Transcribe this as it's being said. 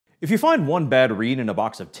If you find one bad read in a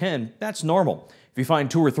box of 10, that's normal. If you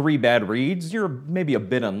find 2 or 3 bad reads, you're maybe a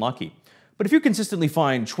bit unlucky. But if you consistently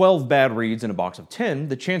find 12 bad reads in a box of 10,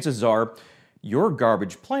 the chances are you're a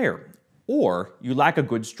garbage player, or you lack a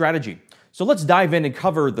good strategy. So let's dive in and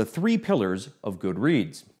cover the 3 pillars of good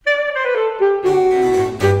reads.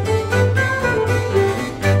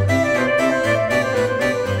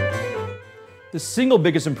 The single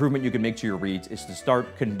biggest improvement you can make to your reads is to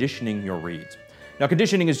start conditioning your reads. Now,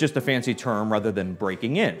 conditioning is just a fancy term rather than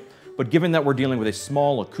breaking in. But given that we're dealing with a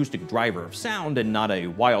small acoustic driver of sound and not a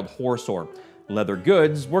wild horse or leather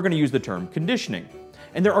goods, we're going to use the term conditioning.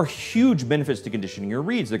 And there are huge benefits to conditioning your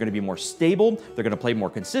reads. They're going to be more stable, they're going to play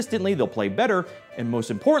more consistently, they'll play better, and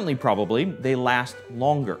most importantly, probably, they last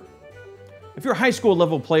longer. If you're a high school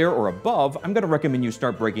level player or above, I'm going to recommend you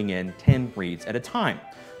start breaking in 10 reads at a time.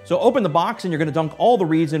 So open the box and you're going to dunk all the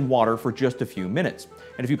reeds in water for just a few minutes.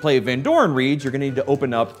 And if you play Van Doren reeds, you're going to need to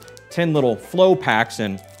open up 10 little flow packs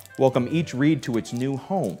and welcome each reed to its new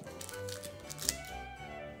home.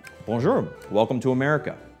 Bonjour, welcome to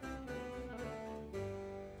America.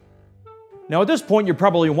 Now at this point, you're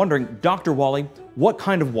probably wondering, Dr. Wally, what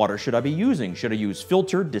kind of water should I be using? Should I use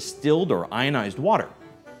filtered, distilled, or ionized water?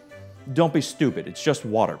 Don't be stupid, it's just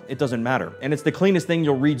water. It doesn't matter. And it's the cleanest thing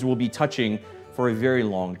your reeds will be touching for a very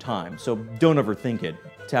long time, so don't overthink it.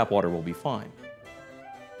 Tap water will be fine.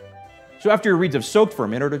 So after your reeds have soaked for a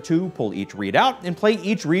minute or 2, pull each reed out and play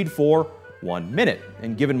each reed for 1 minute.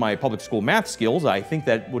 And given my public school math skills, I think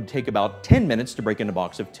that would take about 10 minutes to break in a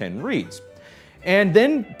box of 10 reeds. And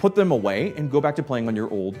then put them away and go back to playing on your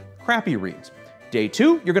old crappy reeds. Day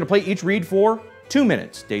 2, you're going to play each reed for 2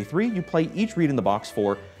 minutes. Day 3, you play each reed in the box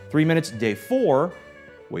for 3 minutes. Day 4,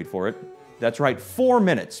 wait for it, that's right, 4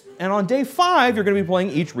 minutes. And on day 5, you're going to be playing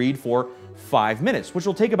each reed for 5 minutes, which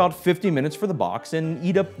will take about 50 minutes for the box and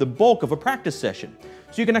eat up the bulk of a practice session.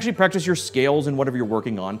 So you can actually practice your scales and whatever you're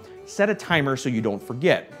working on. Set a timer so you don't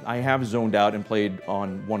forget. I have zoned out and played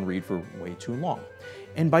on one reed for way too long.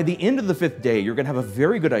 And by the end of the 5th day, you're going to have a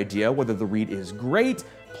very good idea whether the reed is great,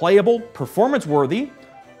 playable, performance-worthy,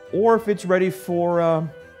 or if it's ready for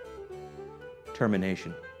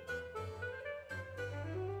termination.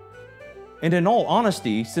 And in all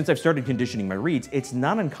honesty, since I've started conditioning my reeds, it's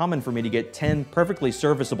not uncommon for me to get 10 perfectly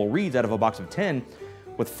serviceable reeds out of a box of 10,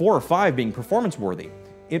 with 4 or 5 being performance-worthy.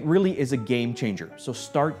 It really is a game changer, so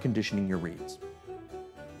start conditioning your reeds.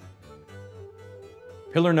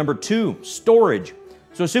 Pillar number 2, storage.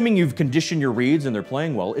 So assuming you've conditioned your reeds and they're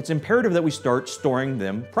playing well, it's imperative that we start storing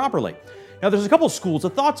them properly. Now there's a couple of schools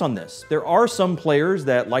of thoughts on this. There are some players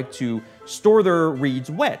that like to store their reeds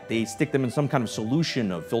wet. They stick them in some kind of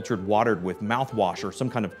solution of filtered water with mouthwash or some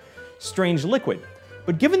kind of strange liquid.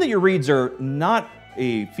 But given that your reeds are not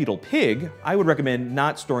a fetal pig, I would recommend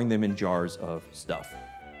not storing them in jars of stuff.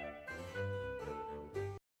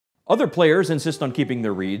 Other players insist on keeping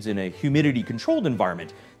their reeds in a humidity-controlled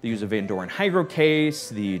environment. They use a Van Doren Hydro case,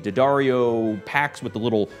 the D'Addario packs with the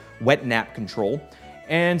little wet nap control,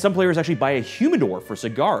 and some players actually buy a humidor for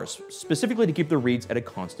cigars, specifically to keep their reeds at a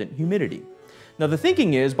constant humidity. Now the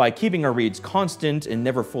thinking is, by keeping our reeds constant and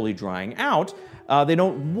never fully drying out, they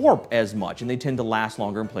don't warp as much and they tend to last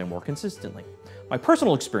longer and play more consistently. My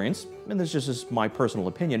personal experience, and this is just my personal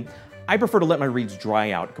opinion, I prefer to let my reeds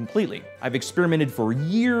dry out completely. I've experimented for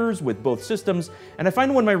years with both systems, and I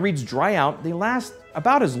find when my reeds dry out, they last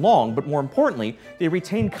about as long, but more importantly, they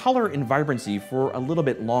retain color and vibrancy for a little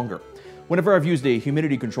bit longer. Whenever I've used a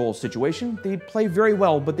humidity control situation, they play very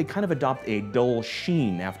well, but they kind of adopt a dull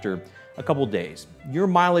sheen after a couple days. Your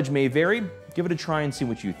mileage may vary. Give it a try and see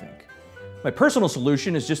what you think. My personal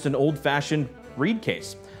solution is just an old-fashioned reed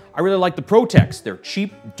case. I really like the Protex. They're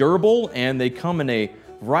cheap, durable, and they come in a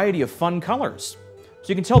variety of fun colors. So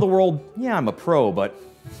you can tell the world, yeah, I'm a pro, but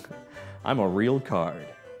I'm a real card.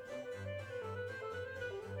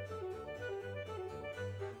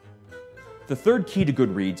 The third key to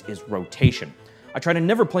good reeds is rotation. I try to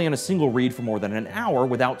never play on a single reed for more than an hour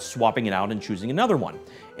without swapping it out and choosing another one.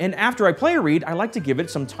 And after I play a reed, I like to give it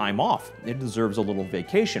some time off. It deserves a little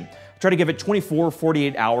vacation. I try to give it 24,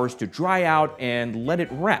 48 hours to dry out and let it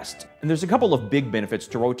rest. And there's a couple of big benefits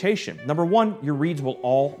to rotation. Number 1, your reeds will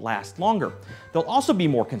all last longer. They'll also be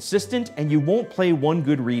more consistent and you won't play one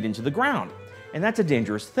good reed into the ground. And that's a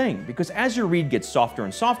dangerous thing, because as your reed gets softer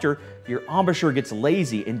and softer, your embouchure gets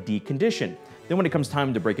lazy and deconditioned. Then when it comes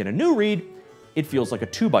time to break in a new reed, it feels like a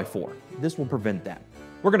 2x4. This will prevent that.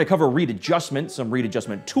 We're going to cover reed adjustment, some reed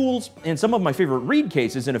adjustment tools, and some of my favorite reed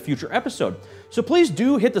cases in a future episode. So please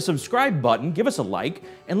do hit the subscribe button, give us a like,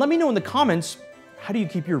 and let me know in the comments, how do you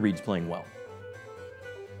keep your reeds playing well?